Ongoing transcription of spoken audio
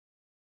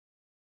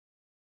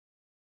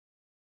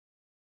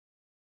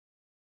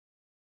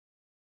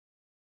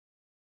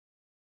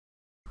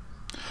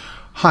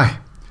Hi.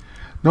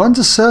 Now,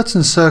 under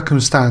certain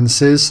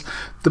circumstances,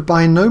 the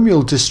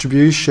binomial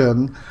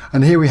distribution,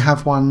 and here we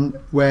have one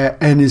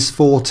where n is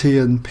 40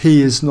 and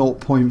p is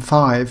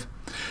 0.5,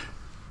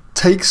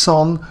 takes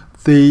on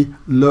the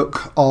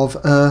look of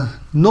a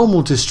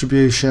normal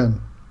distribution.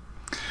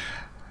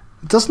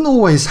 It doesn't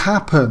always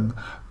happen,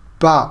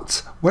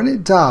 but when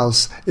it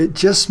does, it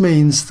just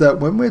means that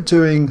when we're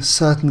doing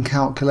certain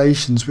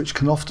calculations, which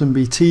can often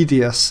be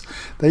tedious,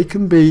 they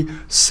can be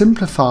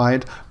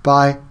simplified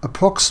by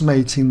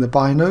approximating the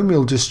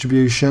binomial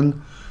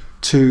distribution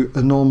to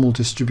a normal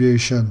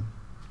distribution.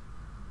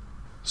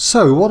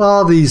 So what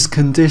are these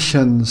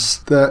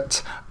conditions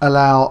that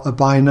allow a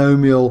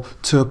binomial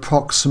to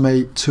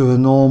approximate to a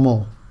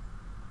normal?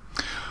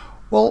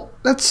 Well,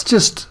 let's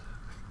just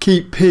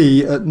keep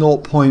p at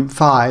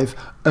 0.5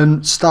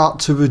 and start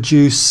to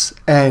reduce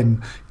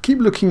n. Keep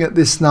looking at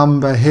this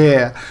number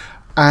here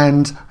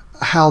and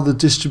how the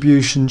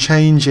distribution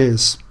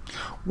changes.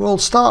 We'll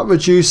start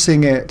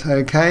reducing it,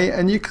 okay,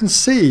 and you can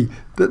see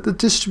that the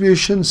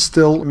distribution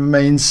still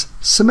remains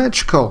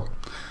symmetrical.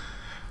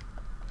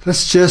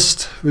 Let's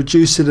just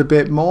reduce it a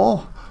bit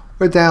more.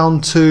 We're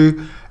down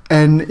to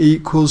n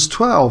equals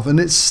 12 and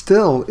it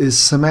still is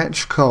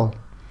symmetrical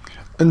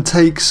and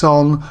takes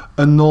on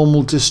a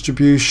normal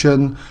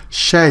distribution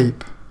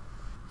shape.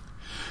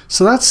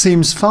 So that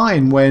seems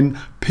fine when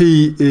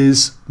p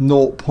is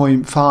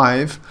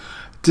 0.5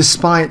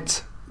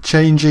 despite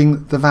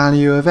changing the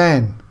value of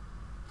n.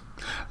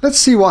 Let's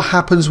see what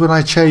happens when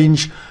I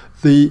change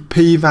the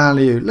p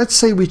value. Let's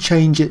say we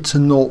change it to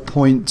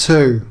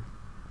 0.2.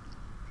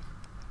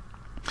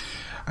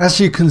 As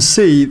you can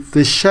see,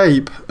 the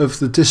shape of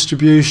the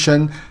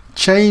distribution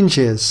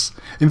changes.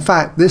 In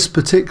fact, this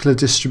particular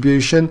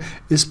distribution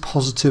is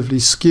positively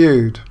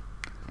skewed.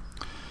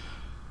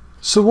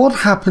 So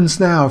what happens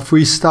now if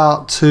we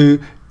start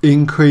to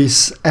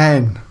increase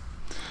n?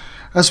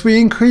 As we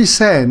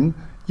increase n,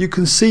 you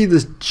can see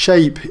the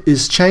shape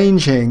is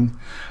changing,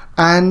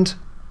 and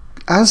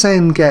as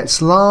n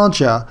gets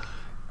larger,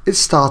 it's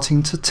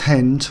starting to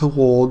tend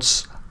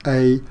towards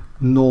a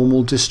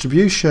normal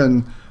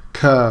distribution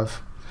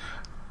curve.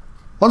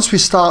 Once we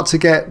start to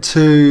get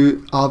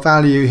to our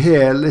value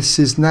here, this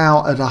is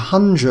now at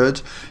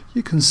 100,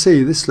 you can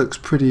see this looks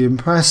pretty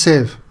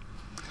impressive.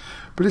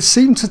 But it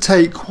seemed to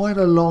take quite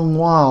a long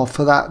while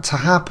for that to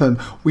happen.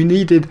 We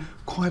needed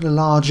quite a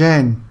large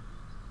n.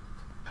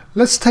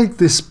 Let's take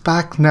this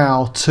back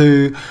now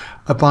to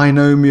a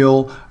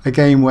binomial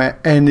again where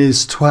n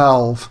is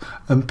 12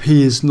 and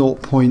p is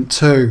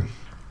 0.2.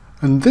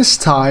 And this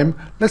time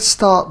let's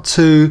start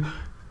to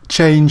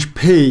change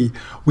p.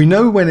 We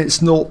know when it's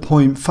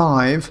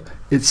 0.5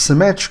 it's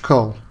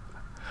symmetrical,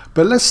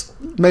 but let's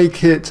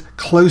make it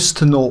close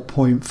to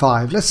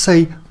 0.5. Let's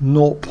say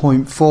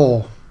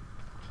 0.4.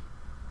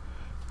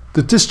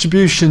 The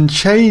distribution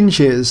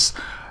changes.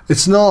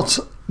 It's not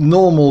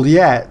normal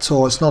yet,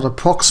 or it's not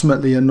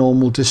approximately a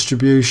normal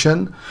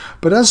distribution,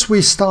 but as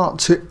we start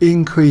to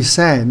increase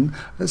n,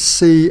 let's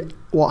see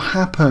what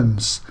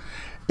happens.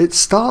 It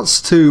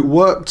starts to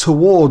work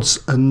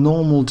towards a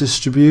normal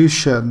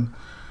distribution,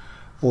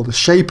 or the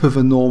shape of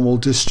a normal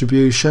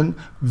distribution,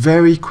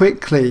 very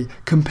quickly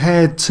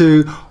compared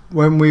to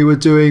when we were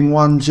doing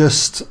one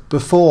just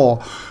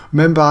before.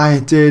 Remember, I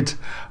did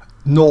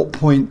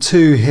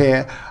 0.2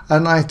 here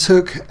and I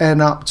took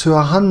n up to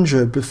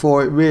 100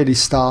 before it really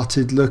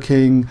started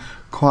looking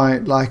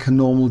quite like a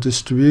normal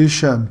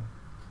distribution.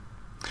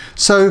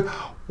 So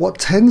what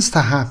tends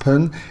to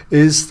happen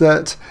is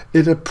that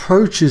it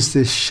approaches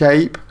this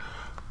shape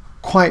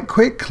quite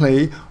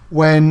quickly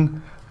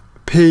when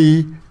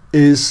p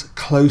is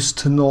close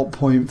to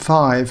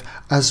 0.5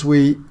 as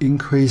we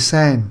increase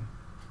n.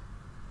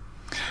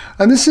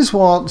 And this is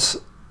what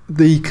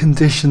the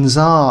conditions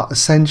are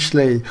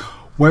essentially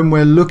when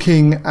we're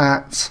looking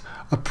at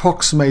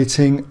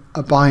approximating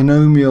a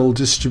binomial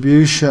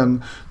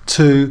distribution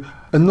to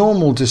a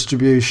normal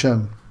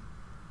distribution.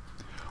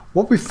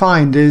 What we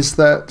find is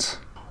that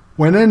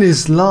when n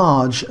is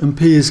large and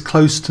p is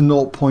close to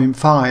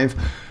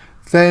 0.5,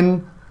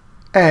 then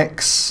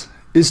x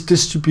is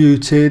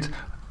distributed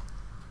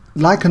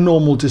like a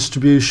normal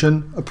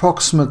distribution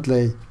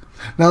approximately.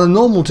 Now the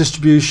normal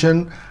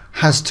distribution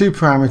has two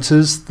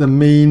parameters, the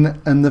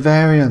mean and the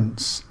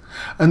variance.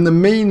 And the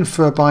mean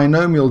for a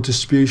binomial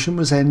distribution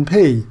was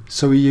np,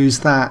 so we use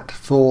that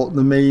for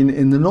the mean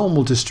in the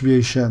normal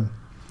distribution.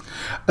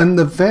 And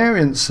the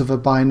variance of a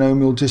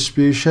binomial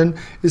distribution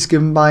is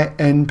given by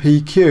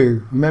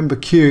npq. Remember,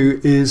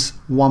 q is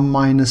 1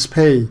 minus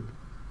p.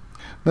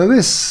 Now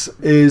this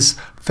is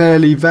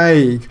fairly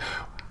vague.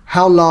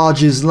 How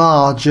large is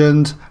large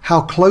and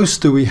how close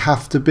do we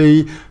have to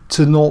be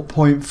to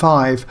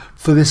 0.5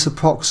 for this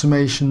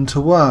approximation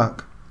to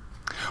work?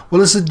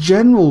 Well, as a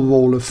general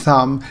rule of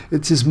thumb,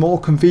 it is more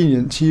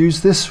convenient to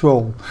use this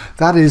rule.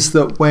 That is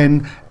that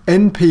when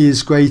np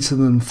is greater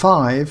than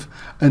 5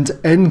 and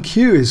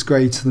nq is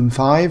greater than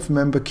 5,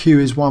 remember q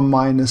is 1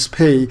 minus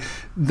p,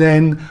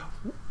 then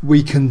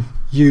we can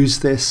use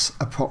this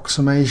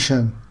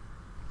approximation.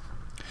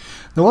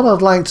 Now what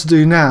I'd like to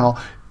do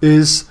now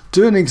is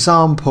do an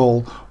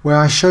example where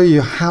I show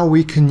you how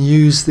we can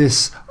use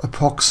this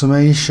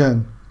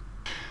approximation.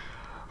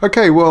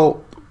 Okay,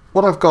 well,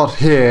 what I've got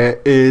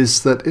here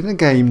is that in a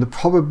game the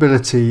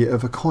probability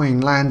of a coin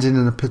landing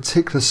in a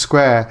particular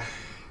square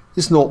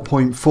is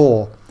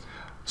 0.4.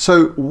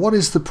 So what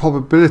is the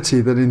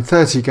probability that in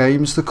 30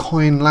 games the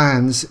coin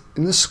lands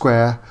in the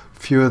square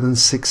fewer than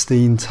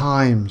 16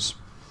 times?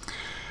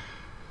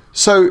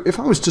 So if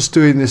I was just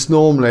doing this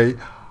normally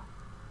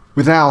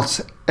without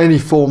any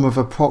form of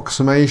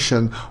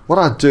approximation, what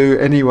I'd do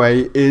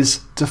anyway is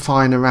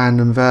define a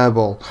random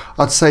variable.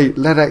 I'd say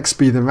let x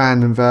be the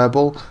random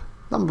variable,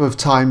 number of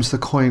times the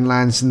coin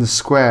lands in the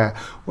square,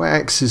 where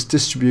x is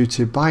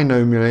distributed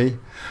binomially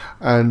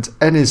and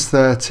n is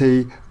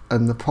 30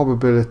 and the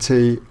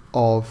probability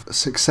of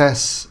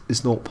success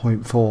is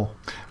 0.4.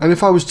 And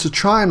if I was to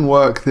try and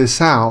work this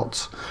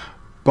out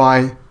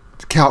by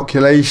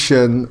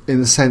calculation in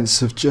the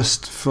sense of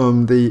just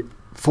from the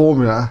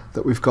formula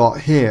that we've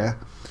got here,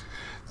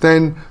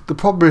 then the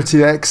probability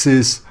that x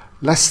is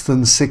less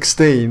than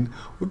 16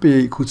 would be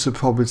equal to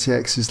probability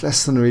x is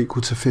less than or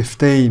equal to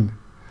 15.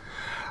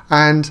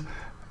 And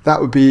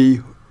that would be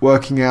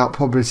working out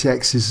probability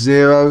x is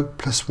 0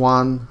 plus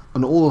 1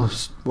 and all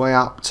the way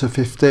up to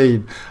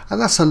 15.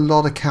 And that's a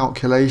lot of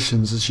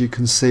calculations, as you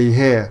can see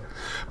here.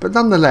 But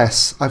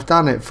nonetheless, I've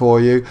done it for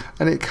you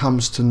and it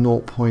comes to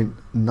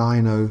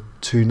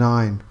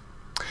 0.9029.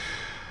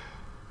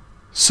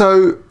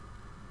 So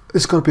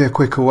there's got to be a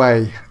quicker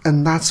way,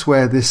 and that's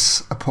where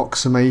this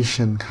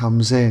approximation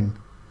comes in.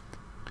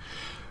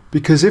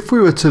 Because if we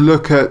were to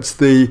look at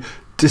the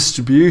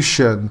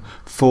distribution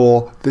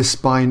for this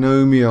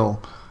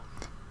binomial,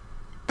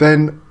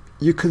 then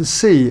you can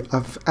see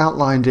I've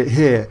outlined it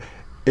here.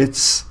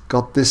 It's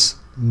got this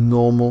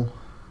normal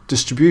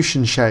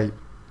distribution shape.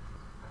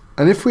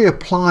 And if we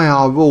apply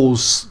our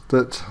rules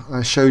that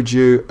I showed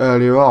you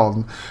earlier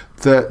on,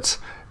 that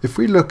if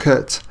we look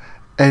at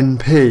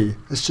NP,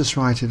 let's just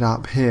write it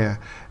up here,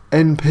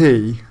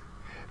 NP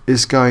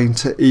is going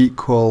to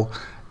equal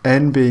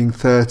n being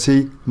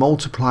 30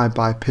 multiplied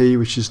by p,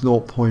 which is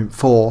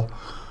 0.4,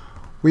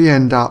 we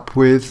end up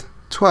with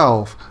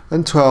 12,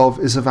 and 12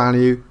 is a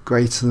value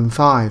greater than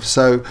 5.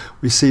 So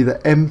we see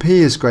that NP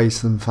is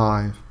greater than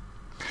 5.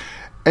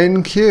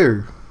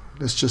 NQ,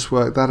 let's just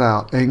work that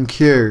out,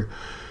 NQ.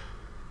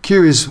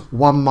 Q is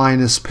 1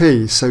 minus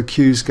p, so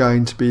Q is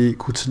going to be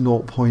equal to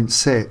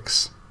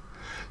 0.6.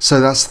 So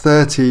that's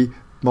 30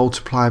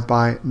 multiplied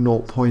by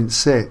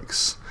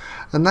 0.6,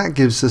 and that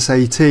gives us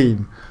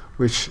 18,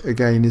 which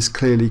again is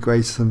clearly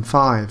greater than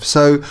 5.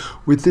 So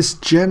with this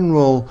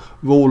general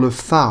rule of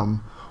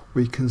thumb,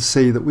 we can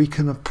see that we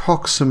can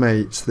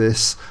approximate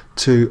this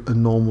to a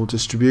normal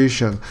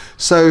distribution.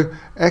 So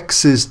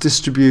x is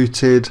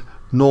distributed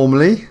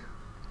normally,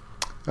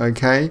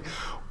 okay,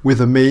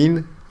 with a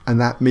mean, and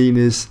that mean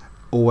is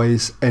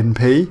always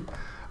NP,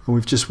 and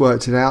we've just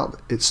worked it out,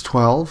 it's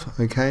 12,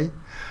 okay.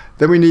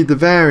 Then we need the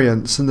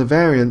variance, and the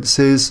variance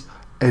is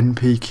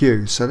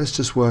NPQ. So let's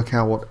just work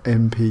out what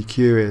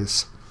NPQ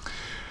is.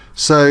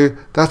 So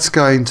that's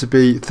going to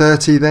be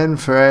 30 then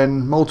for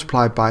n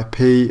multiplied by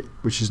p,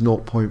 which is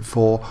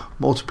 0.4,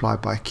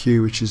 multiplied by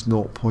q, which is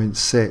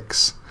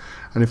 0.6.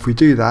 And if we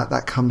do that,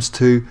 that comes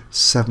to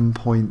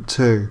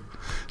 7.2.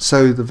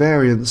 So the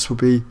variance will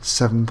be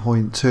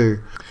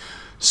 7.2.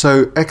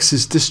 So x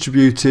is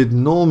distributed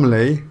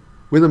normally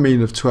with a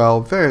mean of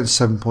 12, variance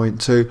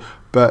 7.2,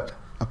 but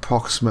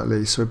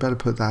approximately, so we better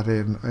put that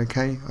in,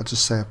 okay? I'll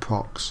just say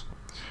approx.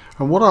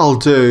 And what I'll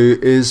do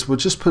is we'll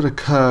just put a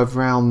curve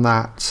around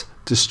that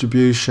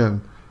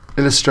distribution,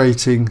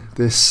 illustrating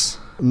this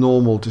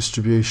normal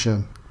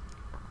distribution.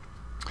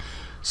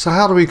 So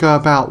how do we go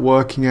about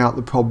working out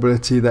the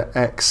probability that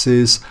x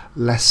is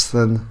less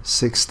than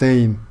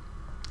 16?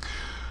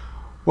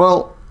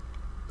 Well,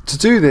 to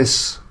do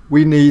this,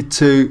 we need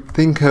to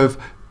think of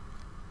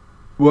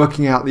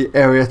working out the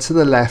area to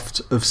the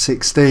left of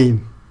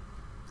 16.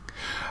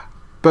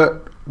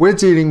 But we're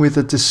dealing with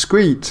a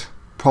discrete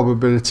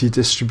probability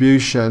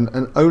distribution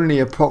and only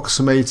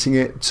approximating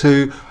it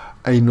to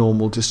a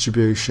normal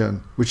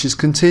distribution, which is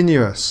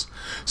continuous.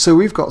 So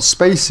we've got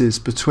spaces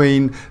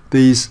between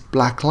these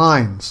black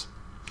lines.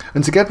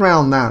 And to get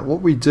around that,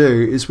 what we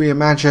do is we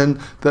imagine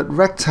that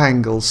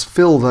rectangles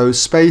fill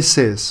those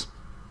spaces.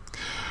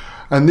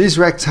 And these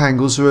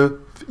rectangles are a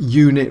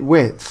unit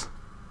width.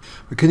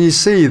 But can you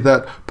see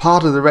that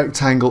part of the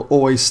rectangle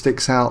always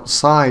sticks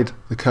outside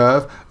the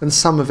curve and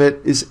some of it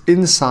is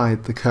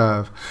inside the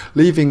curve,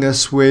 leaving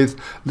us with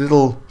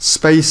little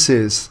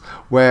spaces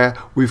where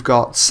we've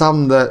got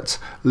some that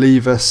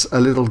leave us a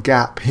little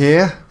gap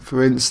here,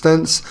 for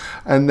instance,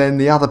 and then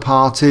the other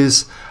part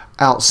is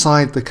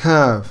outside the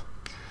curve.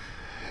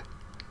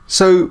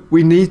 So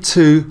we need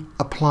to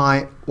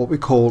apply what we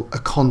call a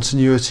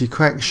continuity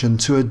correction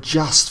to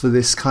adjust for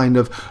this kind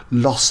of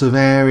loss of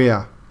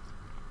area.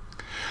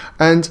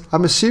 And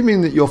I'm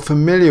assuming that you're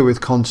familiar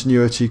with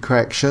continuity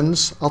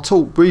corrections. I'll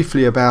talk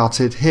briefly about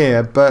it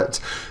here, but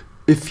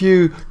if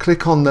you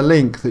click on the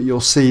link that you'll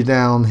see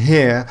down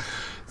here,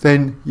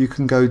 then you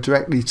can go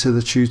directly to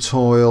the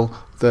tutorial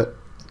that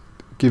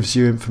gives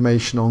you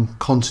information on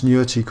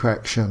continuity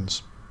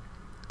corrections.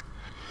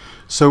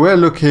 So we're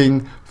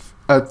looking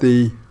at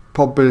the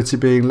probability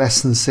being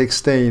less than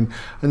 16,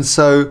 and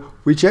so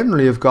we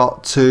generally have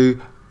got to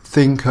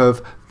think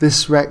of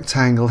this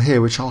rectangle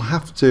here, which I'll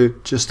have to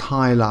just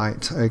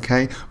highlight,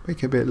 okay,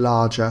 make it a bit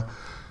larger.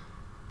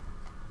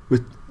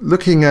 We're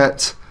looking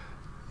at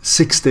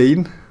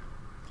 16,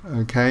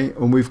 okay,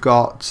 and we've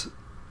got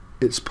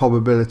its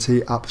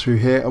probability up through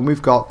here, and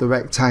we've got the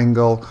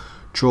rectangle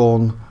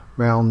drawn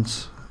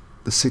round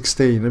the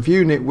 16 of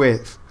unit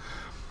width.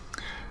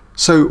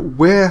 So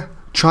we're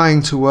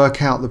trying to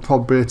work out the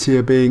probability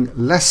of being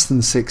less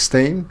than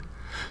 16,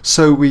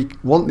 so we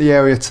want the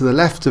area to the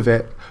left of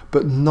it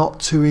but not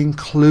to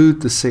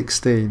include the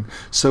 16.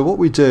 So what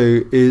we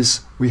do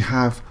is we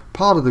have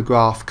part of the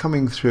graph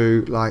coming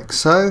through like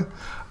so,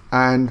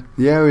 and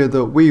the area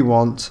that we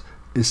want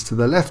is to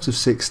the left of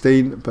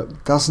 16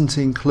 but doesn't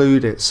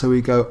include it, so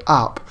we go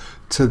up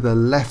to the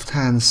left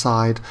hand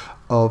side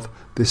of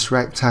this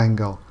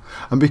rectangle.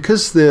 And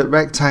because the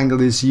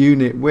rectangle is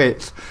unit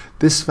width,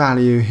 this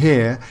value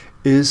here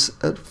is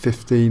at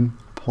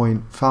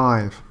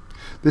 15.5.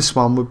 This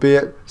one would be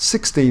at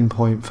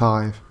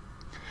 16.5.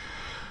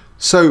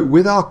 So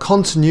with our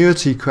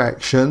continuity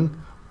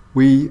correction,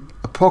 we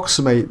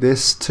approximate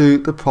this to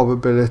the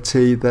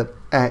probability that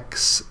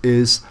x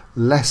is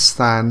less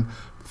than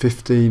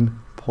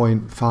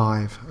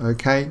 15.5,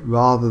 okay,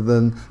 rather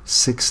than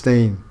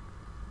 16.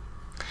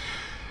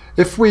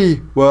 If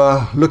we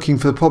were looking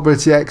for the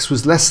probability x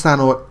was less than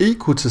or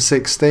equal to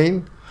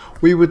 16,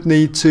 we would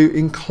need to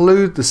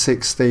include the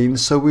 16,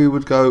 so we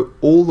would go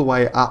all the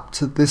way up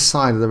to this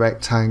side of the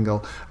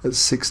rectangle at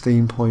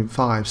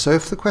 16.5. So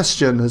if the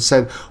question had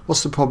said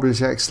what's the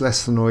probability x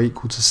less than or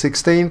equal to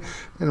 16,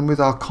 then with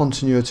our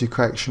continuity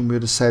correction we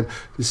would have said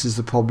this is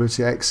the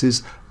probability x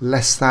is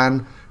less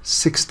than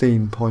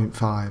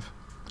 16.5.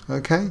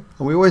 okay,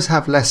 and we always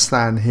have less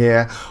than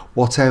here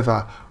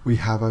whatever we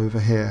have over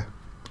here,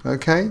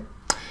 okay,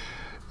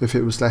 if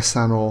it was less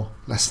than or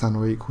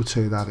equal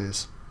to, that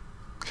is.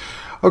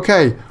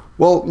 Okay,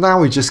 well now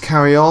we just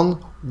carry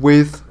on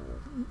with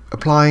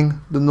applying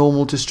the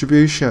normal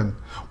distribution.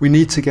 We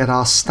need to get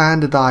our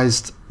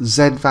standardized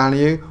z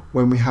value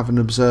when we have an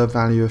observed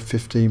value of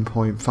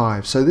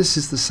 15.5. So this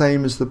is the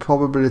same as the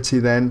probability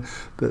then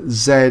that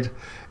z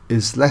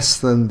is less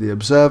than the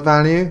observed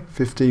value,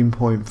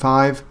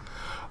 15.5,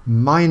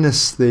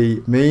 minus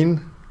the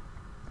mean,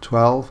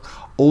 12,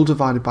 all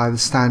divided by the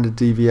standard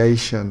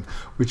deviation,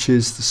 which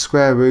is the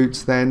square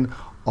root then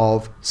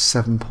of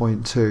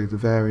 7.2, the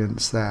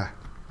variance there.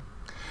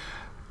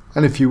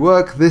 And if you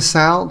work this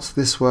out,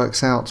 this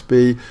works out to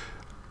be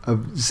a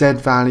z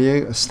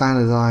value, a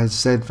standardized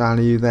z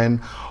value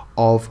then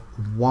of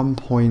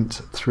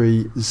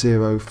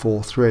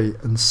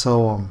 1.3043, and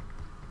so on.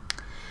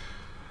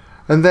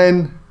 And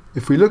then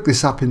if we look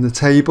this up in the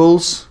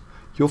tables,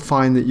 you'll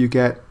find that you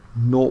get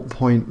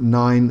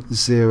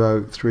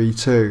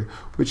 0.9032,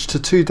 which to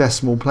 2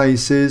 decimal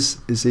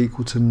places is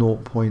equal to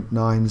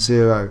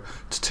 0.90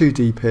 to 2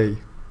 dp,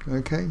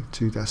 okay,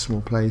 2 decimal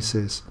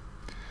places.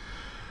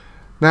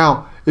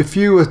 Now if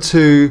you were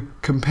to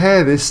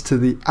compare this to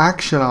the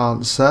actual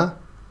answer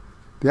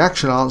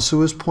was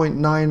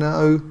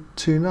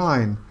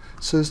 0.9029,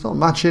 so there's not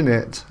much in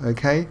it,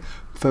 okay,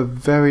 for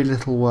very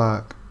little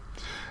work.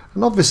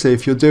 And obviously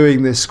if you're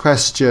doing this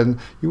question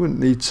you wouldn't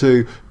need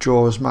to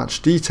draw as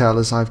much detail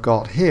as I've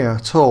got here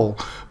at all,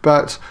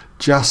 but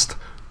just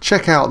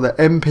check out that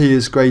NP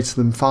is greater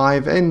than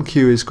 5, NQ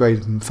is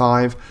greater than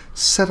 5,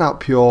 set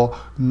up your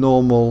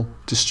normal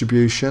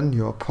distribution,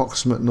 your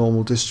approximate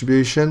normal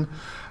distribution,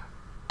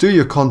 do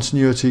your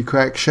continuity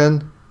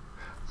correction,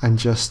 and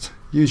just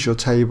use your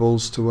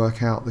tables to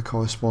work out the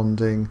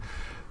corresponding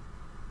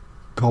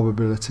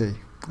probability.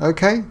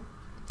 Okay,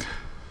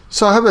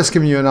 so I hope that's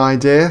given you an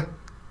idea.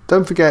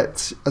 Don't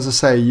forget, as I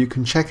say, you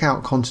can check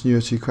out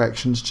continuity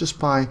corrections just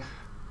by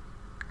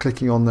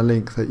clicking on the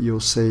link that you'll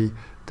see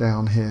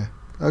down here.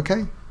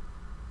 Okay.